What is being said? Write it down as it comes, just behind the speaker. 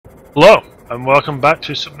Hello, and welcome back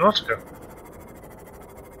to Subnautica.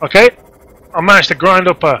 Okay, I managed to grind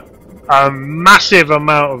up a massive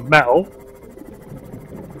amount of metal.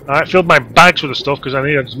 I filled my bags with the stuff because I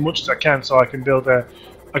need as much as I can so I can build a...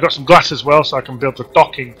 I got some glass as well so I can build the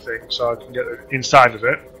docking thing so I can get the inside of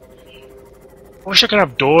it. I wish I could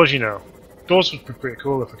have doors, you know. Doors would be pretty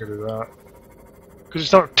cool if I could do that. Because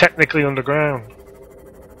it's not technically underground.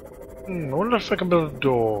 I wonder if I can build a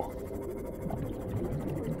door.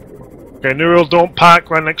 Okay, new rule, don't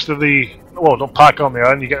park right next to the... Well, don't park on the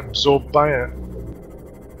island, you get absorbed by it.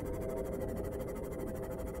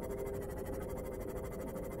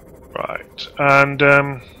 Right, and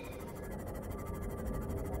what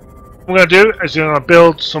I'm going to do is I'm going to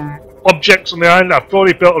build some objects on the island. I've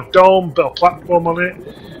already built a dome, built a platform on it.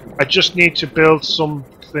 I just need to build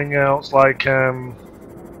something else like...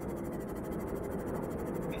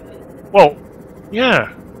 Well,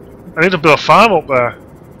 yeah, I need to build a farm up there.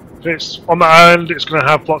 It's on the island, it's going to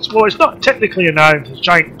have lots... Well, it's not technically an island, it's a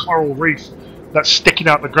giant coral reef that's sticking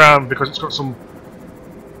out the ground because it's got some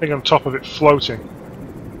thing on top of it floating.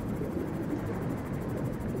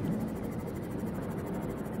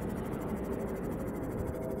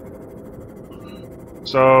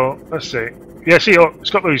 So, let's see. Yeah, see, oh,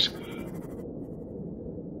 it's got these...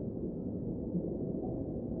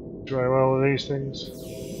 Dry well with these things.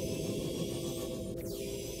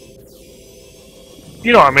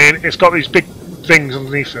 You know what I mean? It's got these big things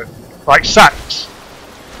underneath it. Like sacks.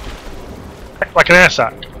 Like an air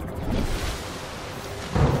sack.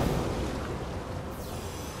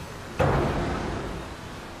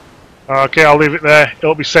 Okay, I'll leave it there.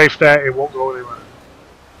 It'll be safe there. It won't go anywhere.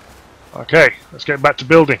 Okay, let's get back to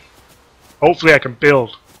building. Hopefully I can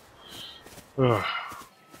build. Ugh.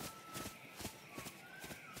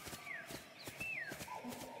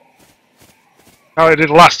 How I did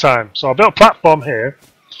last time. So I built a platform here,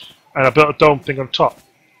 and I built a dome thing on top.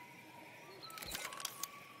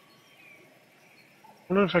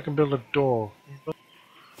 I wonder if I can build a door.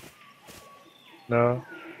 No.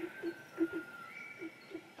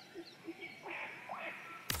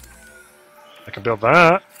 I can build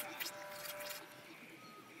that.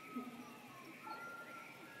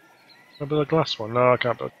 Can I build a glass one? No, I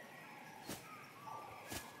can't build.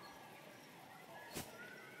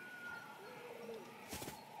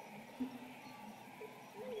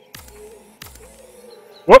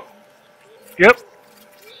 Whoop! Yep.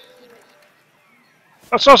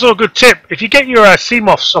 That's also a good tip. If you get your sea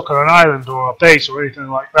moth stuck on an island or a base or anything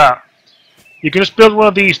like that, you can just build one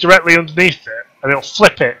of these directly underneath it, and it'll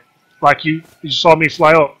flip it like you saw me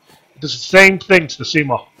fly up. It does the same thing to the sea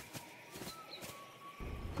moth.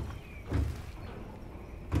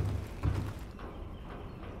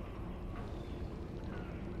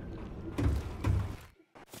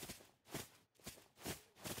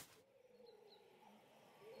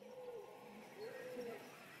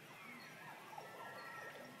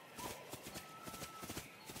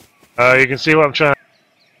 You can see what I'm trying.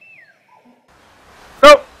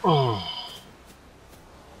 Oh!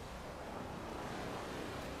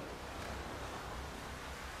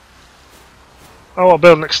 Oh, I'll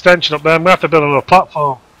build an extension up there. I'm going to have to build a little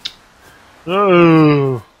platform.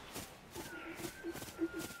 Oh!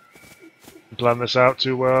 Plan this out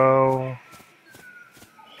too well.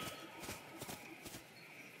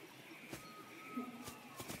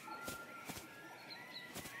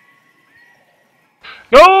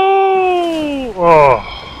 No! Oh!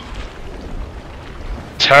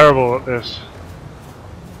 Terrible at this.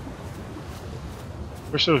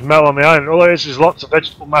 Wish there was metal on the island. All there is lots of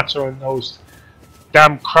vegetable matter and those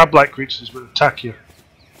damn crab-like creatures would attack you.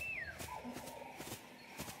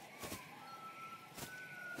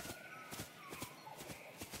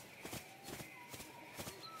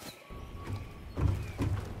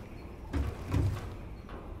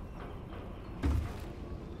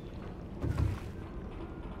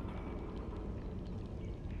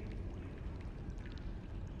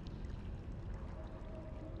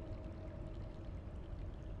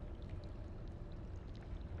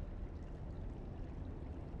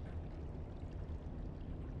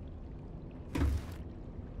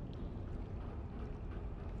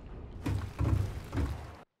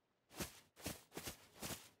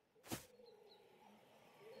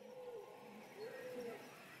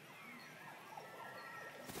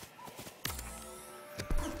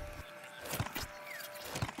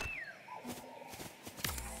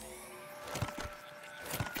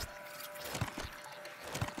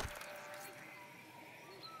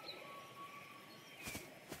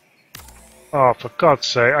 Oh, for God's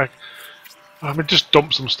sake, I mean, just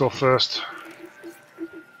dump some stuff first.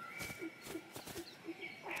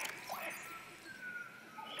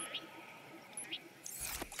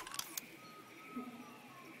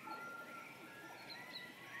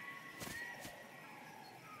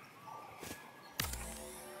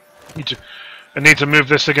 I need to move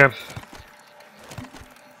this again.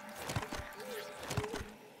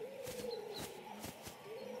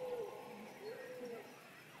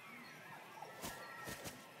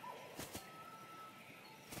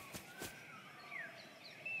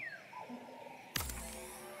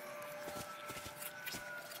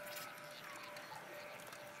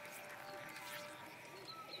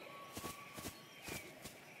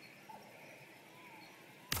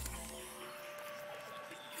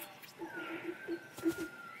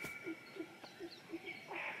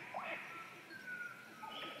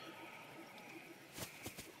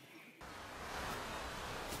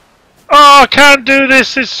 Oh, I can't do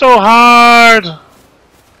this, it's so hard! I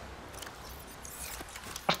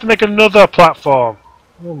have to make another platform.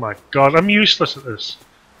 Oh my god, I'm useless at this.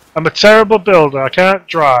 I'm a terrible builder, I can't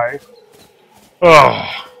drive.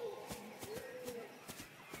 Oh.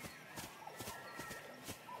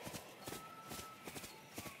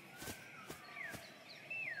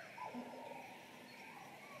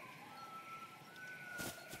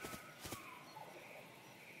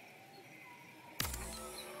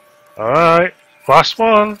 Alright, last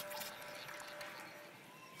one.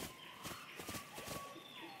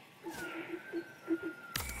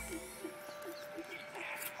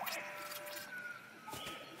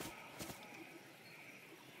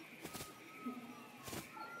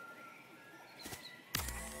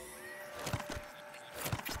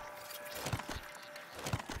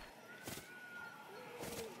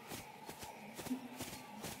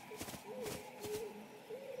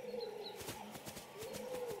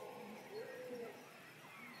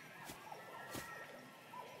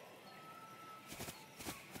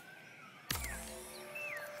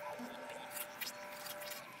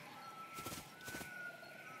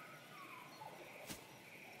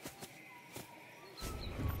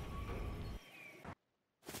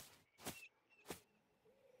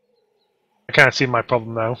 I can't see my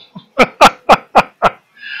problem now.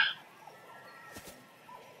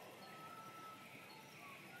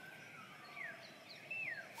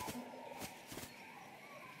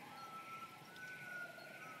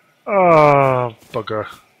 Oh, bugger.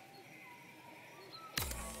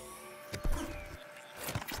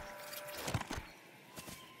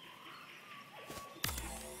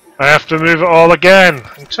 I have to move it all again.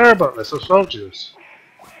 I'm terrible at this, I've told you this.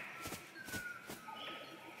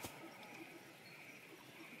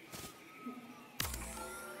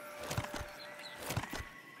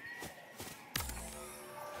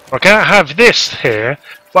 I can't have this here,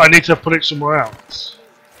 but I need to put it somewhere else.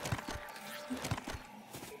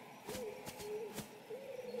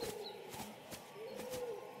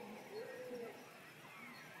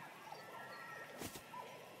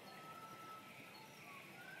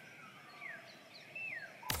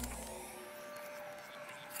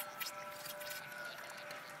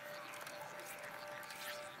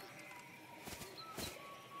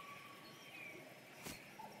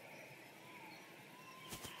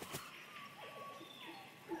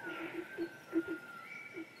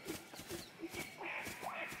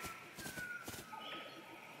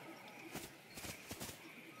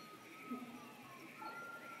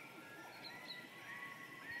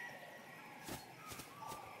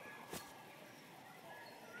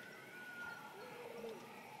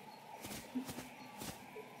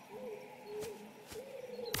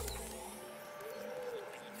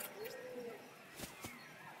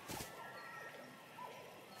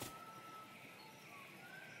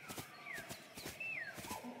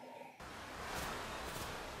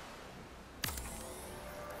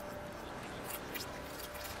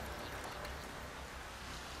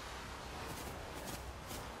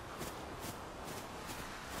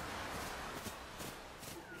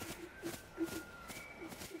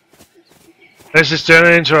 This is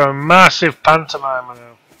turning into a massive pantomime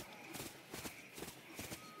now.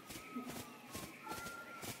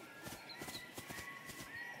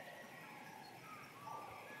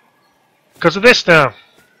 Because of this now.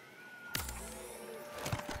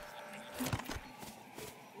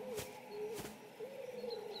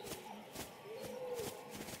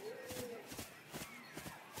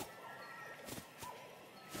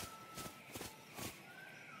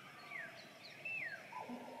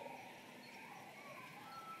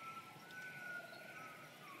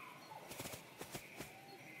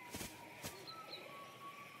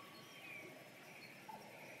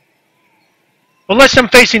 Unless I'm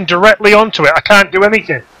facing directly onto it, I can't do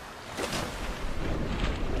anything.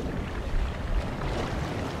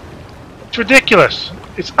 It's ridiculous.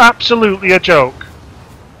 It's absolutely a joke.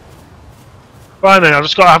 Fine then, I've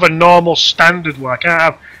just got to have a normal standard one. I can't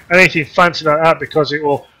have anything fancy like that because it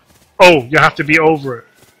will... Oh, you have to be over it.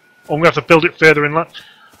 Or I'm going to have to build it further in line.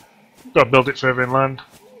 Got to build it further inland.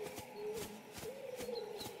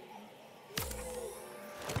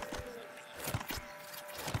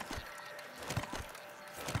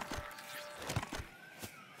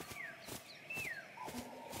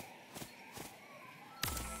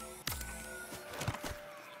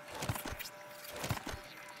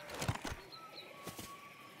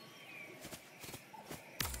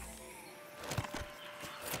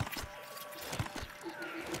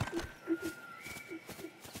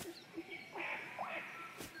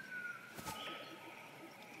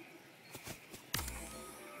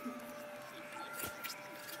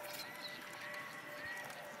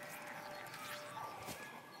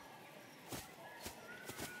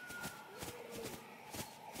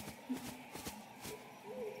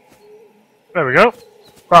 There we go.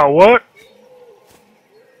 That'll work.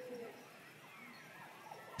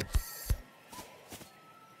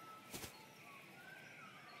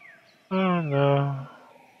 Oh no.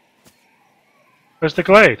 Where's the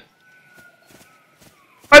glade?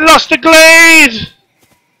 I lost the glade!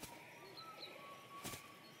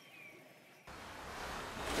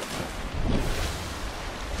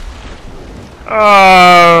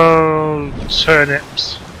 Oh,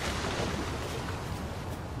 turnips.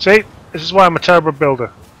 See? This is why I'm a terrible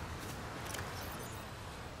builder.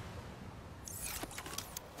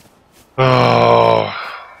 Oh,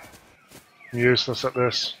 I'm useless at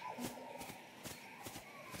this.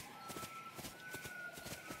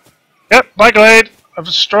 Yep, bye glade. I've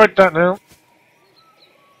destroyed that now.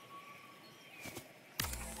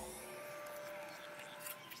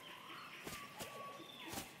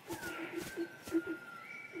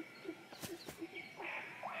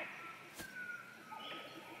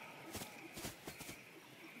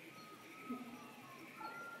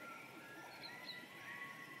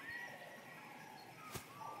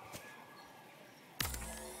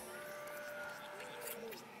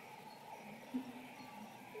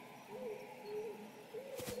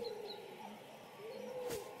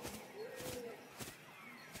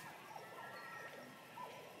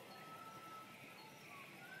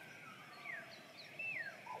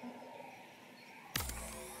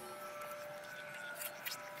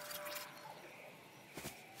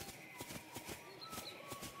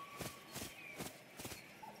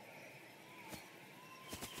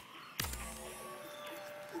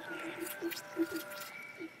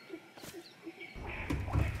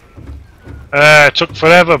 It took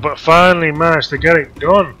forever, but finally managed to get it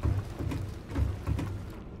done.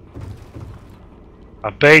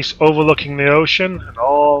 A base overlooking the ocean and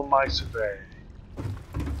all my survey.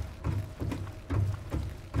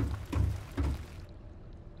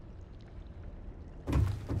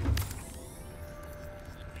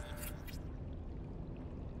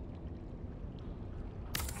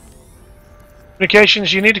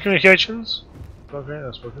 Communications, you need communications? Okay,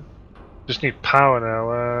 that's working. Just need power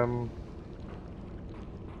now.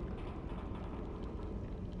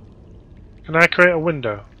 Can I create a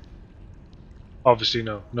window? Obviously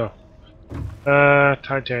no. No.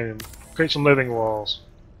 Titanium. Create some living walls.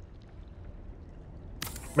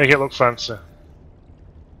 Make it look fancy.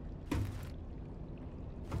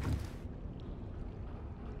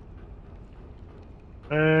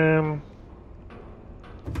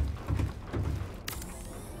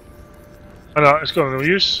 I know, it's got no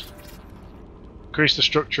use. Increase the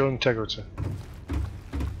structural integrity.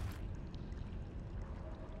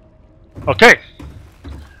 Okay.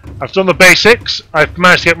 I've done the basics. I've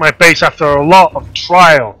managed to get my base after a lot of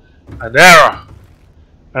trial and error.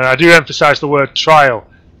 And I do emphasize the word trial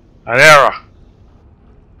and error.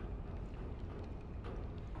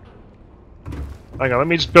 Hang on, let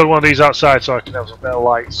me just build one of these outside so I can have a better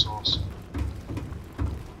light source.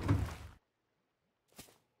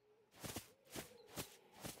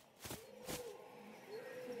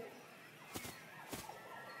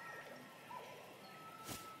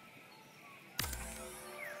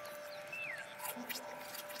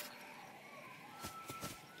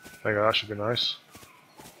 There you go, that should be nice.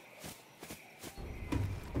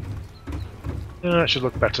 Yeah, that should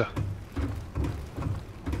look better.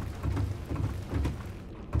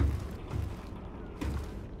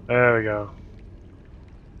 There we go.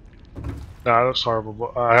 Nah, that looks horrible,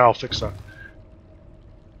 but I'll fix that.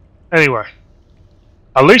 Anyway,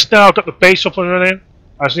 at least now I've got the base up and running.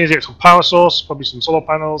 I just need to get some power source, probably some solar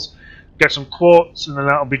panels, get some quartz, and then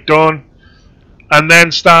that'll be done. And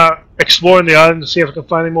then start exploring the island and see if I can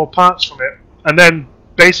find any more parts from it. And then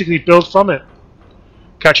basically build from it.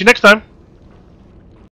 Catch you next time.